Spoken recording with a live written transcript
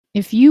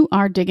If you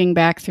are digging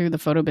back through the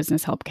Photo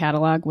Business Help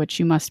catalog, which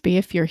you must be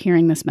if you're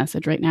hearing this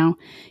message right now,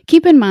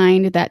 keep in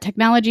mind that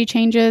technology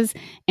changes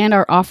and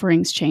our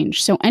offerings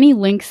change. So any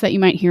links that you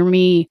might hear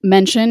me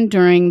mention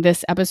during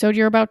this episode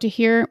you're about to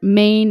hear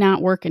may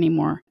not work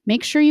anymore.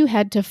 Make sure you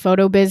head to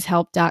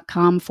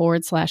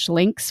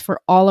photobizhelp.com/links for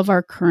all of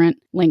our current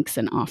links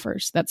and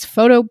offers. That's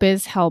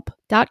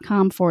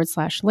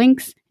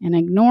photobizhelp.com/links, and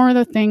ignore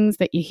the things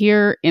that you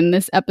hear in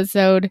this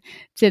episode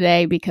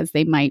today because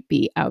they might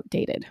be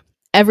outdated.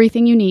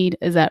 Everything you need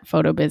is at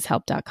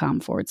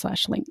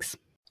photobizhelp.com/links.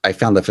 I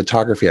found that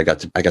photography, I got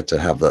to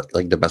have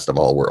the best of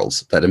all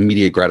worlds, that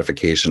immediate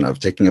gratification of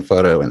taking a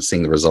photo and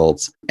seeing the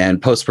results.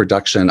 And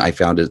post-production, I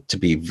found it to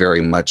be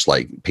very much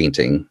like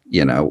painting,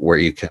 where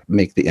you can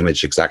make the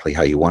image exactly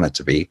how you want it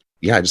to be.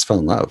 Yeah, I just fell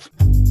in love.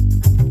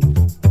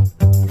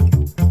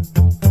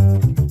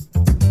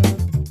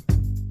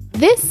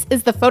 This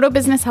is the Photo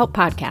Business Help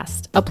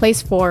Podcast, a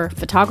place for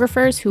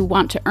photographers who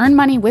want to earn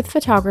money with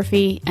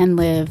photography and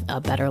live a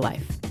better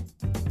life.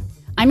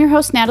 I'm your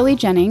host, Natalie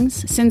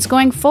Jennings. Since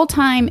going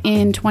full-time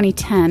in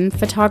 2010,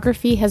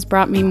 photography has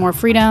brought me more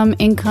freedom,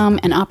 income,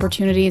 and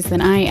opportunities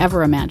than I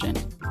ever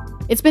imagined.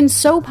 It's been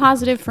so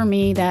positive for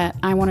me that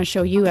I want to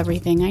show you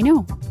everything I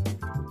know.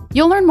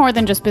 You'll learn more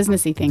than just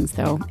businessy things,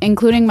 though,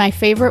 including my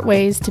favorite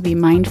ways to be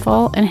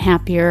mindful and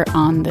happier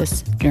on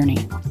this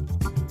journey.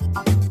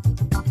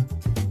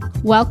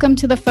 Welcome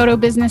to the Photo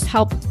Business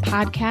Help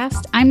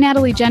Podcast. I'm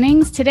Natalie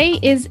Jennings. Today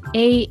is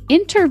an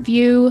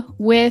interview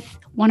with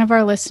one of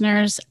our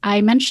listeners.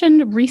 I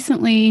mentioned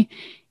recently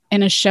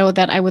in a show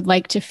that I would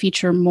like to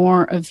feature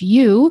more of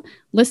you,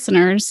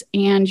 listeners,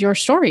 and your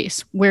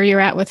stories, where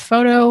you're at with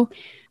photo,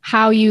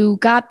 how you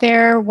got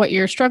there, what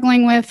you're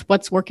struggling with,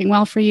 what's working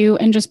well for you,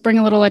 and just bring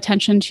a little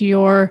attention to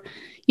your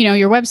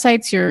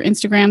websites, your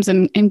Instagrams,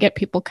 and get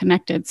people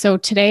connected. So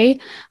today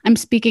I'm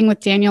speaking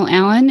with Daniel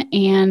Allen,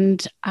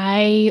 and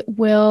I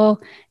will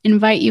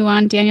invite you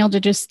on, Daniel, to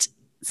just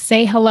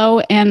say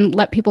hello and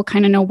let people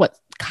kind of know what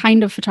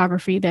kind of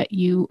photography that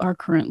you are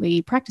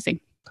currently practicing.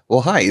 Well,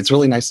 hi, it's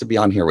really nice to be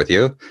on here with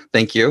you.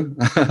 Thank you.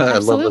 I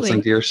love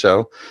listening to your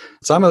show.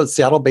 So I'm a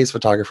Seattle-based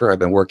photographer. I've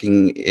been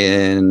working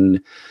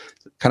in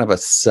kind of a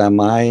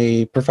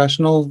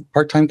semi-professional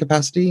part-time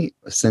capacity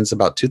since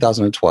about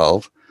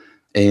 2012.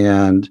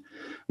 And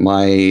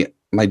my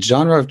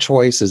genre of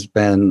choice has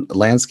been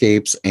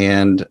landscapes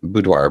and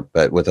boudoir,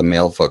 but with a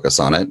male focus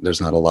on it. There's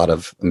not a lot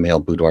of male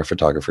boudoir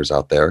photographers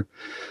out there.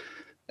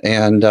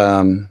 And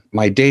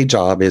my day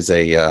job is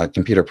a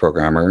computer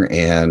programmer,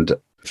 and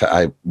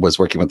I was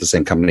working with the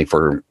same company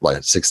for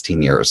like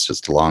 16 years,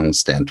 just a long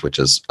stint, which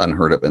is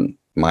unheard of in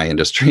my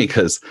industry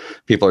because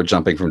people are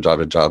jumping from job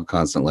to job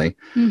constantly.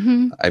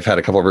 Mm-hmm. I've had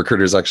a couple of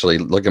recruiters actually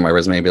look at my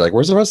resume and be like,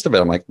 "Where's the rest of it?"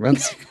 I'm like,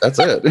 that's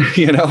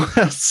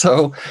it,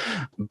 So,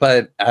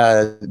 but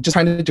just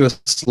trying to do a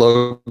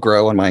slow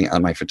grow on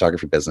my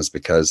photography business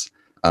because,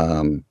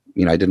 I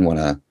didn't want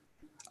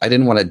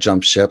to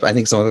jump ship. I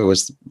think some of it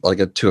was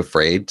like too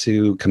afraid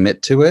to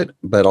commit to it,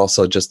 but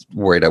also just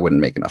worried I wouldn't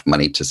make enough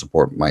money to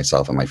support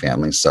myself and my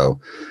family. So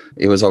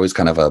it was always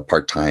kind of a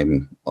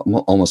part-time,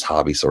 almost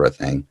hobby sort of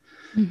thing.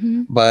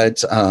 Mm-hmm.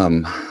 But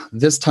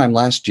this time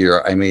last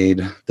year, I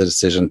made the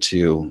decision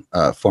to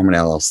form an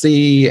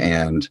LLC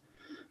and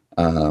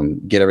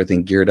get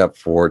everything geared up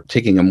for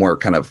taking a more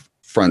kind of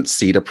front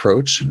seat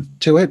approach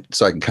to it.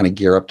 So I can kind of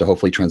gear up to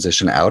hopefully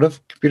transition out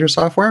of computer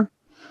software.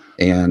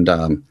 And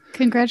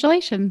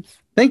congratulations.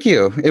 Thank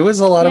you. It was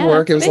a lot of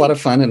work. It was a lot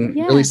of fun and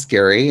really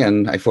scary.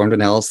 And I formed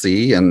an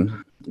LLC and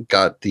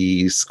got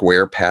the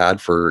Square pad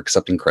for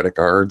accepting credit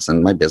cards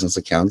and my business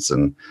accounts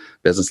and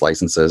business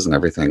licenses and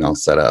everything all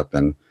set up.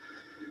 And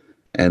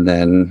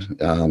then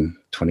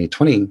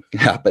 2020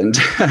 happened,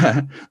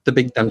 the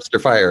big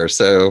dumpster fire.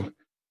 So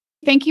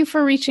thank you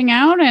for reaching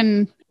out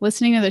and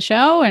listening to the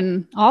show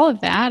and all of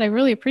that. I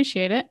really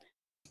appreciate it.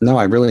 No,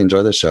 I really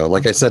enjoy the show.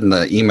 Like I said in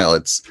the email,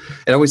 it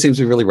always seems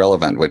to be really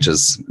relevant, which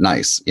is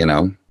nice,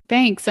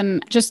 Thanks.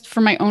 And just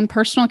for my own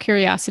personal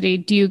curiosity,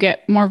 do you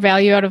get more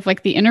value out of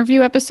like the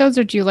interview episodes,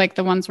 or do you like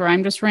the ones where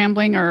I'm just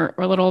rambling, or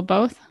a little of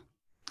both?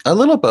 A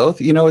little of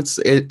both.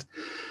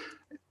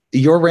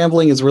 Your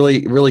rambling is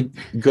really, really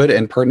good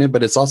and pertinent,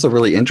 but it's also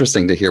really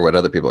interesting to hear what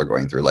other people are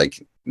going through.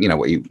 Like,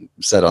 what you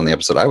said on the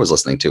episode I was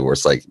listening to, where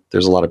it's like,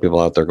 there's a lot of people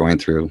out there going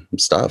through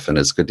stuff, and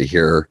it's good to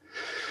hear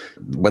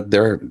what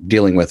they're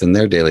dealing with in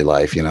their daily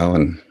life,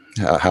 and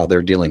how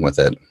they're dealing with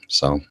it.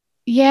 So.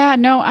 Yeah,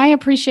 no, I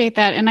appreciate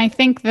that. And I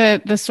think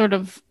that the sort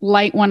of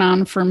light went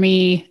on for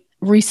me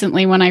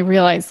recently when I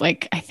realized,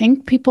 I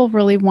think people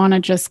really want to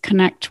just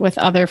connect with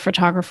other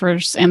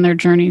photographers and their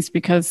journeys,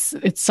 because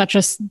it's such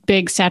a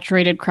big,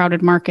 saturated,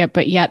 crowded market,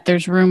 but yet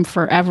there's room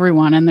for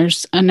everyone, and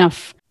there's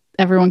enough.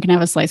 Everyone can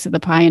have a slice of the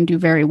pie and do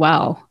very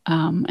well.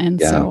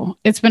 So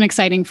it's been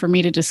exciting for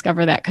me to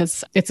discover that,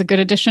 because it's a good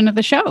addition to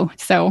the show.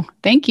 So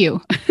thank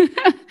you.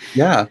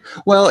 Yeah.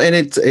 Well, and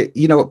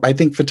I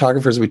think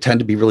photographers, we tend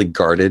to be really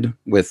guarded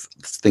with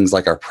things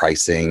like our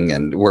pricing,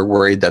 and we're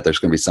worried that there's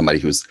going to be somebody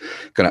who's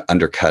going to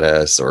undercut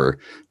us or,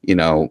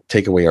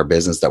 take away our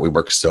business that we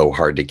work so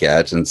hard to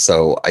get. And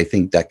so I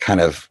think that kind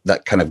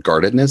of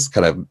guardedness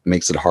kind of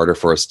makes it harder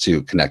for us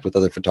to connect with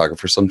other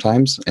photographers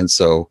sometimes. And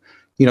so,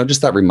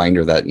 just that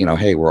reminder that,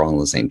 hey, we're all on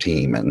the same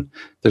team and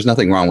there's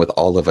nothing wrong with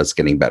all of us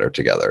getting better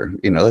together.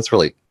 That's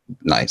really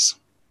nice.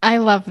 I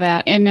love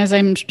that. And as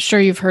I'm sure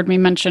you've heard me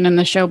mention in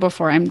the show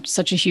before, I'm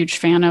such a huge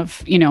fan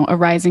of, a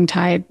rising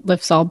tide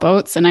lifts all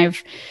boats. And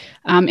I've,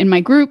 in my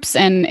groups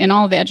and in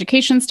all the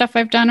education stuff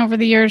I've done over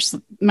the years,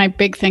 my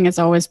big thing has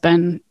always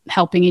been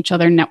helping each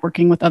other,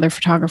 networking with other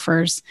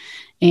photographers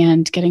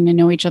and getting to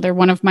know each other.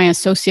 One of my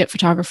associate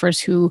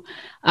photographers who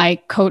I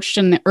coached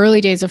in the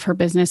early days of her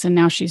business, and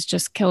now she's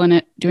just killing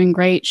it, doing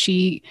great.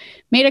 She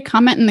made a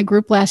comment in the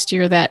group last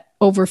year that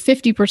over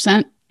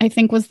 50%, I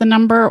think was the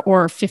number,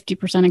 or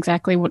 50%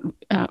 exactly, what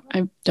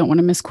I don't want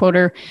to misquote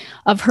her,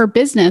 of her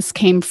business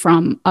came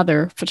from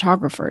other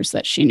photographers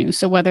that she knew.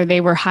 So whether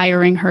they were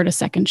hiring her to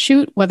second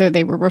shoot, whether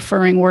they were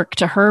referring work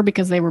to her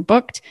because they were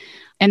booked.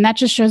 And that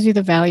just shows you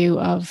the value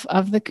of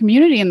the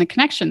community and the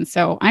connection.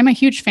 So I'm a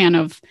huge fan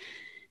of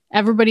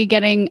everybody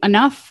getting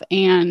enough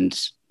and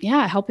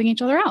helping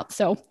each other out.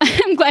 So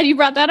I'm glad you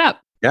brought that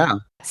up. Yeah.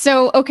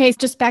 So, okay,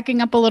 just backing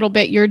up a little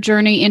bit, your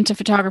journey into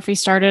photography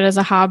started as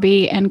a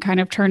hobby and kind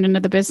of turned into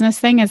the business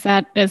thing. Is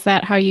that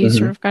how you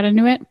sort of got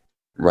into it?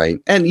 Right.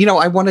 And,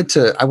 I wanted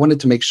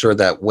to make sure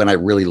that when I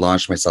really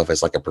launched myself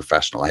as like a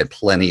professional, I had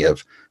plenty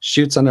of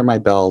shoots under my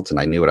belt and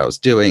I knew what I was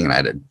doing and I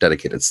had a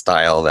dedicated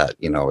style that,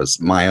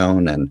 was my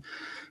own and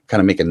kind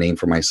of make a name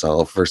for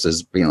myself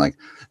versus being like,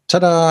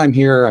 ta-da, I'm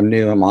here, I'm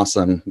new, I'm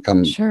awesome,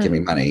 come give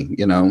me money,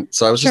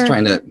 So I was just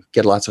trying to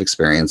get lots of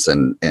experience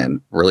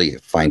and really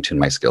fine tune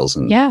my skills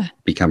and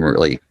become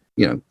really,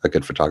 a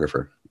good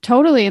photographer.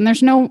 Totally. And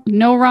there's no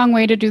wrong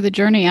way to do the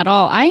journey at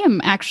all. I am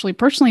actually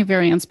personally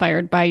very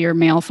inspired by your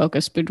male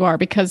focused boudoir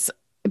because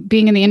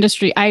being in the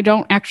industry, I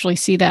don't actually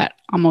see that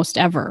almost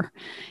ever.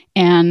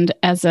 And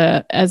as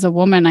a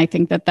woman, I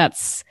think that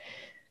that's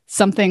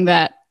something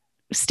that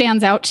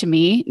stands out to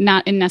me,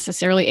 not in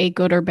necessarily a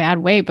good or bad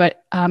way,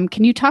 but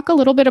can you talk a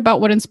little bit about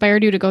what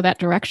inspired you to go that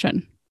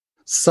direction?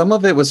 Some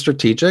of it was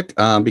strategic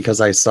because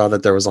I saw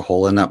that there was a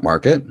hole in that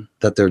market,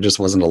 that there just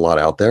wasn't a lot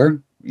out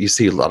there. You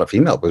see a lot of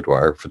female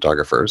boudoir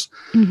photographers,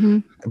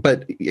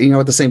 but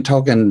at the same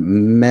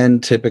token,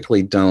 men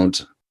typically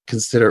don't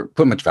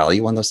put much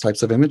value on those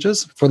types of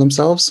images for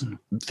themselves.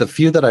 The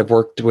few that I've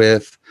worked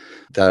with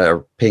that are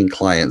paying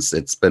clients,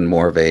 it's been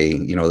more of a,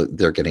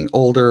 they're getting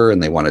older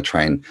and they want to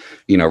try and,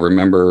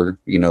 remember,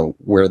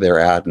 where they're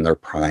at in their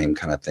prime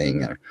kind of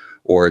thing.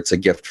 Or it's a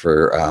gift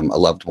for a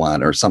loved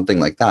one or something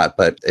like that.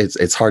 But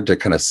it's hard to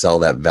kind of sell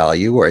that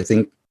value. Or I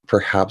think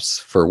perhaps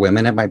for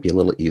women, it might be a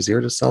little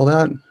easier to sell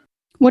that.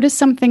 What is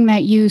something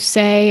that you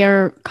say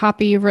or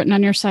copy you've written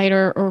on your site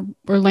or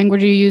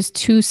language you use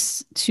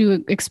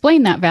to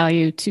explain that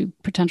value to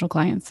potential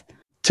clients?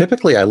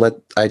 Typically,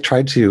 I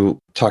try to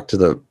talk to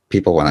the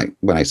people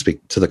when I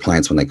speak to the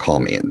clients when they call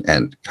me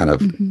and kind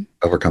of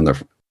overcome their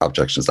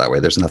objections that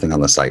way. There's nothing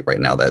on the site right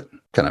now that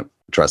kind of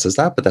addresses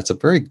that, but that's a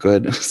very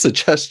good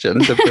suggestion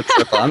to put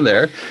stuff on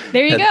there.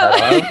 There you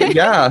go.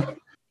 Yeah.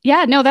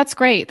 Yeah, no, that's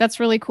great. That's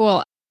really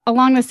cool.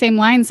 Along the same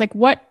lines, like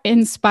what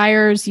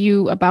inspires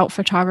you about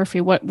photography?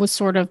 What was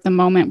sort of the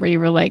moment where you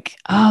were like,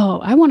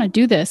 oh, I want to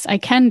do this. I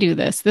can do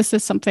this. This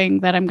is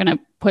something that I'm going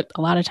to put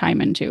a lot of time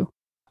into.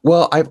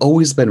 Well, I've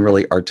always been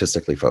really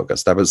artistically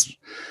focused. I was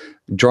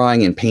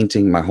drawing and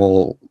painting my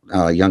whole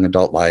young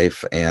adult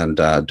life and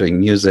doing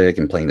music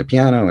and playing the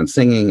piano and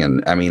singing.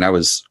 And I mean, I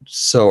was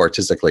so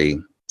artistically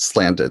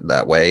slanted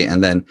that way.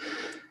 And then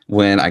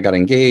when I got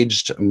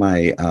engaged,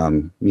 my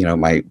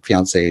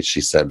fiance,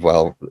 she said,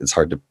 well, it's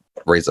hard to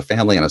raise a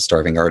family on a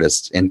starving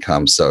artist's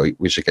income, so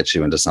we should get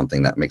you into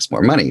something that makes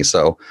more money.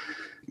 So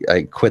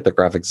I quit the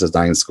graphics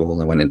design school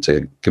and went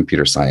into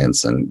computer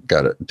science and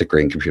got a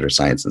degree in computer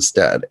science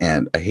instead.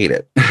 And I hate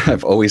it.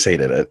 I've always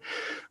hated it.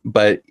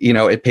 But,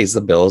 it pays the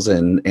bills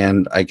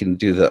and I can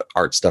do the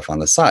art stuff on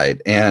the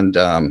side. And,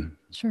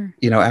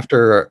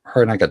 after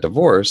her and I got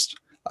divorced,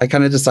 I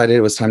kind of decided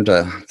it was time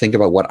to think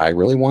about what I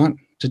really want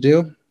to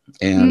do.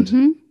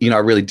 And, I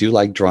really do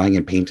like drawing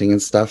and painting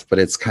and stuff, but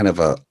it's kind of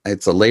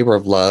it's a labor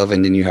of love.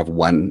 And then you have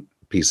one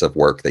piece of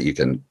work that you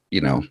can,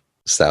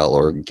 sell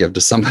or give to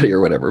somebody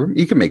or whatever.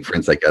 You can make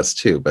friends, I guess,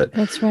 too. But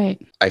that's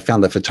right. I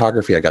found that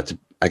photography, I got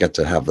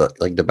to have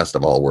the best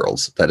of all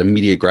worlds, that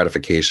immediate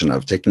gratification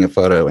of taking a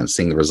photo and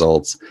seeing the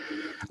results.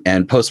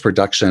 And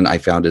post-production, I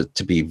found it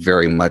to be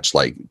very much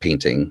like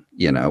painting,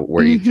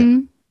 where you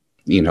can,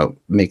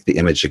 make the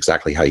image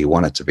exactly how you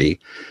want it to be.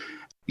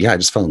 Yeah, I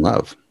just fell in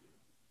love.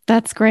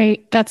 That's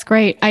great. That's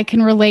great. I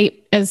can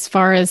relate as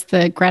far as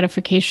the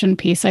gratification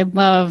piece. I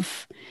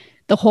love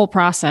the whole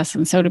process.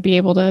 And so to be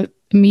able to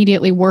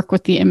immediately work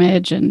with the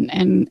image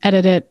and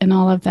edit it and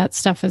all of that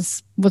stuff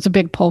was a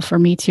big pull for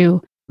me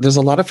too. There's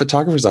a lot of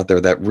photographers out there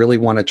that really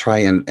want to try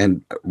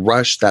and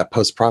rush that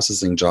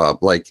post-processing job.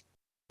 Like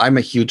I'm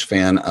a huge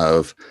fan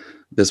of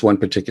this one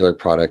particular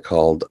product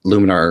called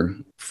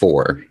Luminar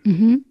 4.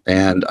 Mm-hmm.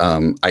 And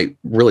I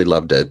really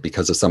loved it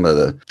because of some of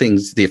the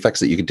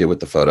effects that you could do with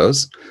the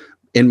photos,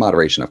 in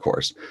moderation, of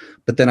course.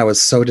 But then I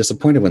was so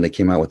disappointed when they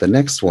came out with the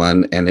next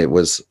one, and it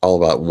was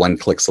all about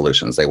one-click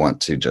solutions. They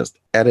want to just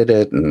edit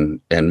it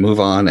and move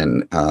on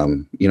and,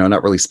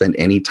 not really spend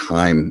any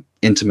time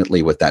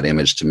intimately with that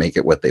image to make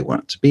it what they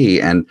want it to be.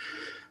 And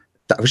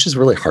I was just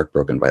really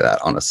heartbroken by that,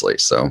 honestly.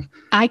 So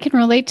I can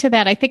relate to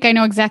that. I think I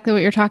know exactly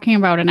what you're talking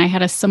about. And I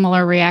had a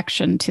similar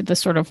reaction to the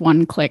sort of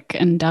one click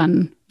and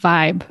done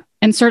vibe.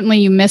 And certainly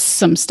you miss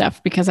some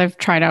stuff because I've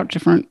tried out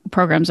different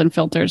programs and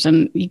filters,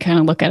 and you kind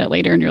of look at it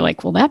later and you're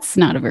like, well, that's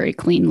not a very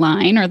clean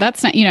line, or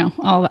that's not,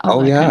 all that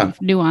kind of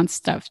nuanced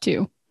stuff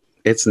too.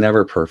 It's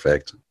never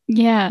perfect.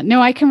 Yeah,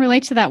 no, I can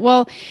relate to that.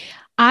 Well,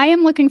 I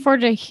am looking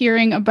forward to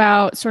hearing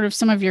about sort of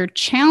some of your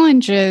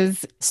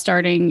challenges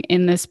starting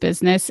in this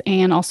business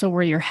and also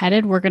where you're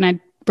headed. We're going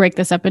to break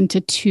this up into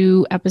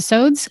 2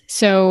 episodes.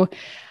 So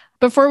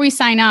before we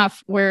sign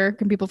off, where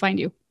can people find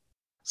you?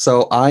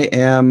 So I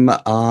am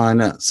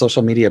on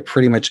social media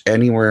pretty much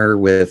anywhere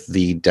with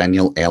the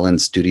Daniel Allen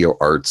Studio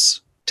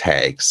Arts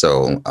tag.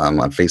 So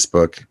on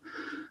Facebook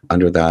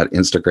under that,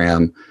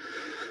 Instagram.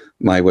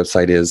 My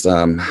website is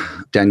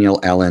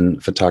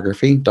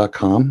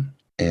danielallenphotography.com.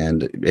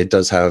 And it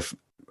does have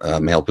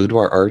male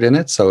boudoir art in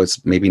it. So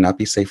it's maybe not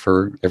be safe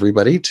for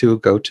everybody to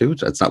go to.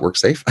 It's not work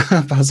safe,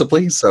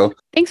 possibly. So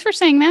thanks for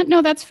saying that.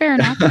 No, that's fair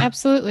enough.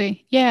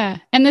 Absolutely. Yeah.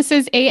 And this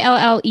is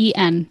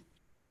Allen.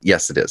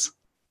 Yes, it is.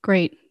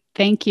 Great.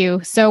 Thank you.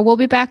 So we'll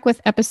be back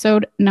with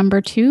episode number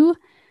 2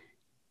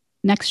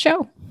 next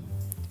show.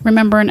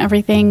 Remember, in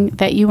everything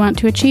that you want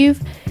to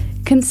achieve,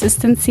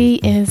 consistency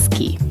is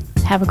key.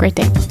 Have a great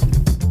day.